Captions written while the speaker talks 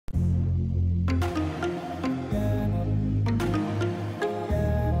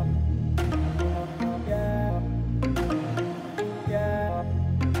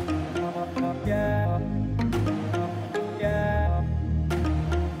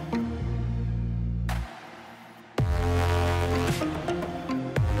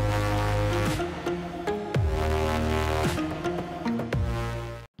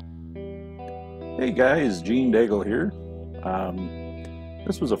Hey guys, Gene Daigle here.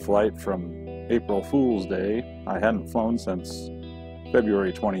 This was a flight from April Fool's Day. I hadn't flown since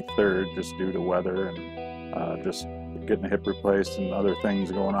February 23rd just due to weather and just getting a hip replaced and other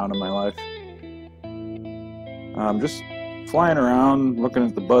things going on in my life. Just flying around looking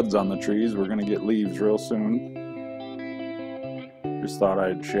at the buds on the trees. We're going to get leaves real soon. Just thought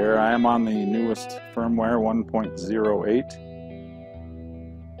I'd share. I am on the newest firmware 1.08.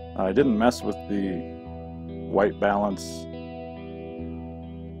 I didn't mess with the white balance,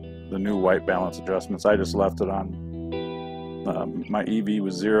 the new white balance adjustments. I just left it on. My EV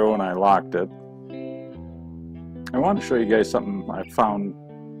was 0 and I locked it. I wanted to show you guys something I found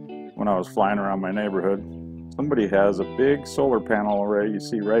when I was flying around my neighborhood. Somebody has a big solar panel array you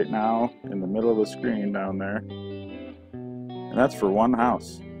see right now in the middle of the screen down there. And that's for one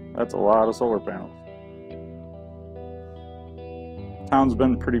house. That's a lot of solar panels. Town's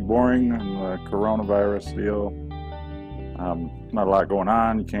been pretty boring in the coronavirus deal. Not a lot going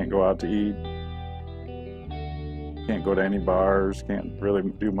on. You can't go out to eat. Can't go to any bars. Can't really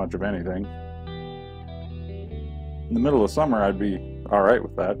do much of anything. In the middle of summer, I'd be alright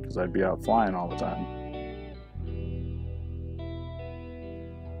with that because I'd be out flying all the time.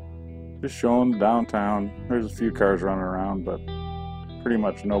 Just showing downtown. There's a few cars running around, but pretty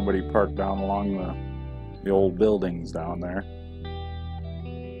much nobody parked down along the old buildings down there.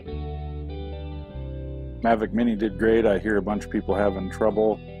 Mavic Mini did great. I hear a bunch of people having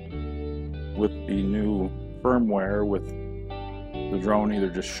trouble with the new firmware, with the drone either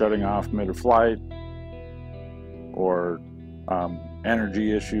just shutting off mid-flight or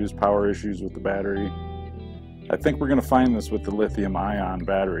energy issues, power issues with the battery. I think we're going to find this with the lithium-ion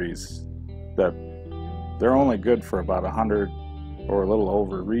batteries, that they're only good for about 100 or a little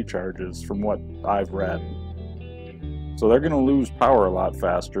over recharges from what I've read. So they're going to lose power a lot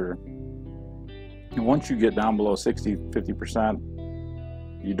faster. And once you get down below 50%,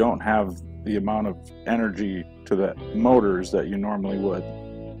 you don't have the amount of energy to the motors that you normally would.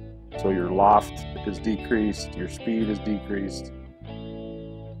 So your loft is decreased, your speed is decreased.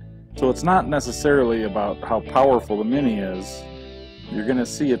 So it's not necessarily about how powerful the Mini is. You're going to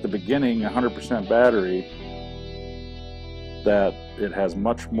see at the beginning 100% battery that it has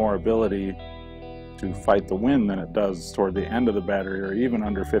much more ability to fight the wind than it does toward the end of the battery, or even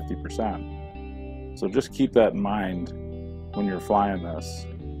under 50%. So just keep that in mind when you're flying this.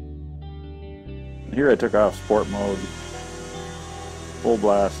 Here I took off sport mode, full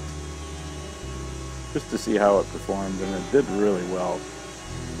blast, just to see how it performed, and it did really well.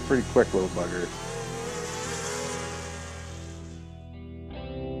 Pretty quick little bugger.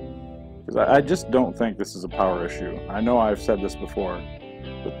 Because I just don't think this is a power issue. I know I've said this before,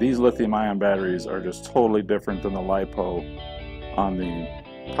 but these lithium-ion batteries are just totally different than the LiPo on the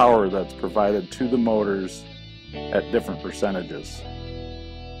power that's provided to the motors at different percentages.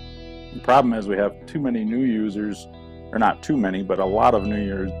 The problem is we have too many new users, or not too many, but a lot of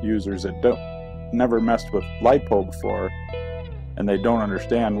new users that never messed with LiPo before, and they don't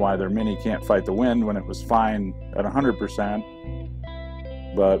understand why their Mini can't fight the wind when it was fine at 100%,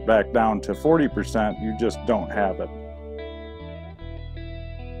 but back down to 40%, you just don't have it.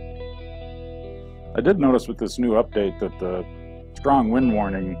 I did notice with this new update that the strong wind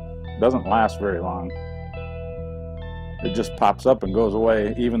warning doesn't last very long. It just pops up and goes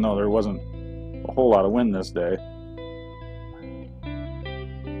away, even though there wasn't a whole lot of wind this day.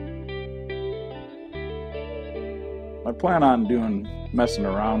 I plan on messing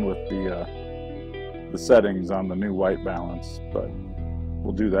around with the settings on the new white balance, but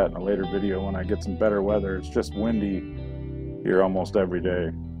we'll do that in a later video when I get some better weather. It's just windy here almost every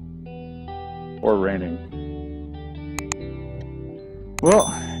day, or raining.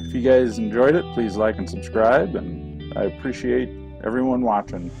 Well, if you guys enjoyed it, please like and subscribe, and I appreciate everyone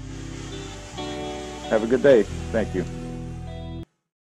watching. Have a good day. Thank you.